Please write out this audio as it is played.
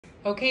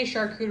Okay,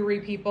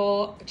 charcuterie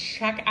people,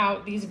 check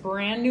out these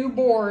brand new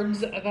boards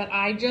that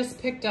I just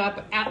picked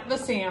up at the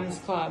Sam's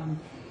Club.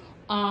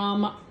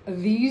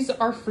 These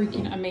are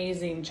freaking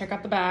amazing. Check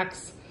out the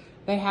backs.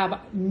 They have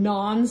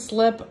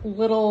non-slip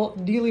little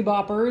dealy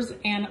boppers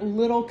and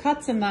little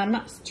cuts in them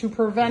to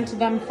prevent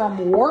them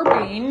from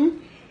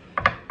warping.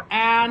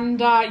 And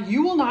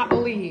you will not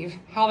believe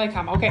how they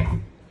come. Okay,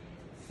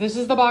 this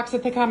is the box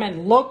that they come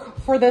in. Look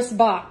for this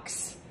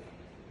box.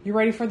 You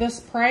ready for this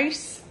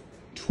price?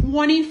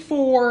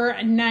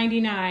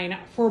 $24.99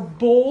 for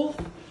both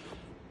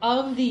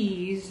of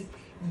these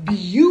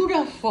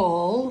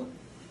beautiful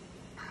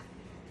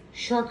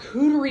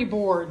charcuterie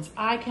boards.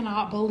 I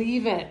cannot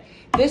believe it.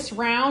 This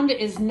round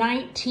is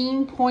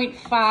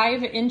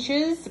 19.5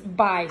 inches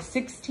by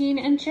 16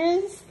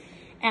 inches.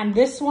 And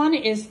this one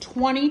is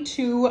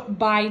 22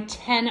 by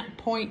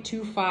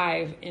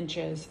 10.25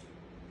 inches.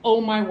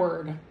 Oh my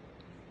word.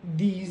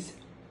 These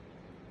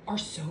are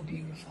so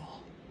beautiful.